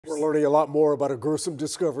We're learning a lot more about a gruesome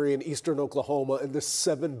discovery in eastern Oklahoma and the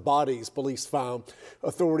 7 bodies police found.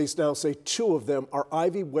 Authorities now say 2 of them are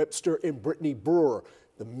Ivy Webster and Brittany Brewer,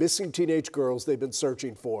 the missing teenage girls they've been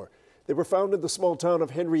searching for. They were found in the small town of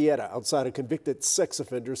Henrietta outside a convicted sex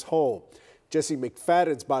offender's home. Jesse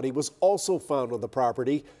McFadden's body was also found on the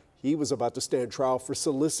property. He was about to stand trial for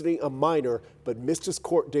soliciting a minor but missed his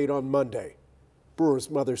court date on Monday. Brewer's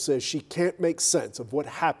mother says she can't make sense of what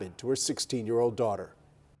happened to her 16-year-old daughter.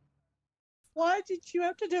 Why did you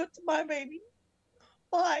have to do it to my baby?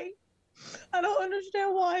 Why? I don't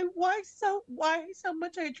understand why. Why so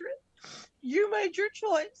much hatred? You made your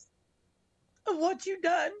choice of what you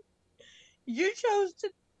done. You chose to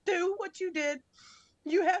do what you did.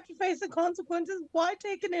 You have to face the consequences. Why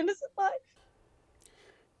take an innocent life?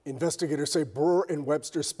 Investigators say Brewer and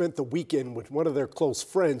Webster spent the weekend with one of their close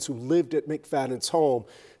friends who lived at McFadden's home.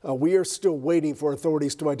 We are still waiting for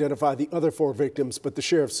authorities to identify the other 4 victims, but the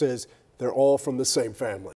sheriff says they're all from the same family.